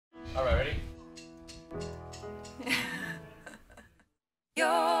All right, ready?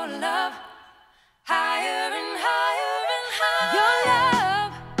 Your love, higher and higher and higher. Your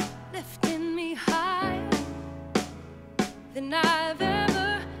love lifting me higher than I've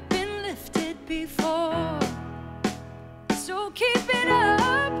ever been lifted before. So keep it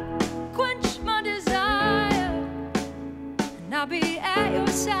up, quench my desire, and I'll be at your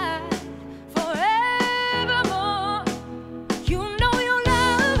side forevermore. You know your love,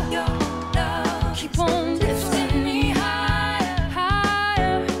 keep on lifting me higher,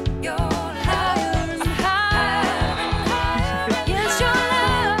 higher. Your higher and higher and higher. Yes, your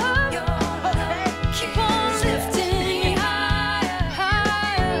love, keep on lifting me higher,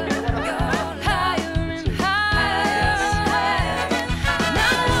 higher. Your higher and higher and higher.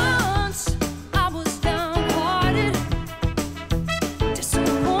 Now once I was downhearted,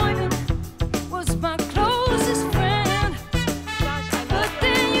 disappointment was my closest friend. But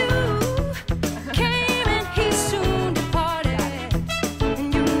then you came and he soon departed,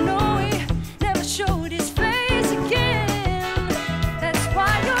 and you know he never showed his face again. That's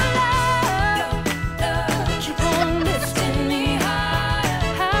why your love, keep on lifting me higher,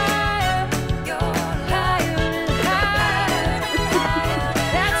 higher. Your higher and higher and higher.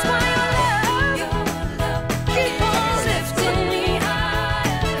 That's why your love, keep on lifting me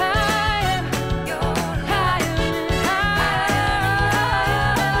higher, higher. Your higher and higher.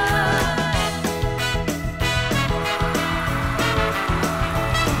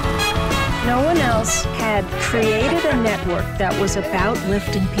 No one else had created a network that was about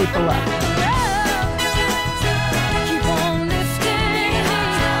lifting people up.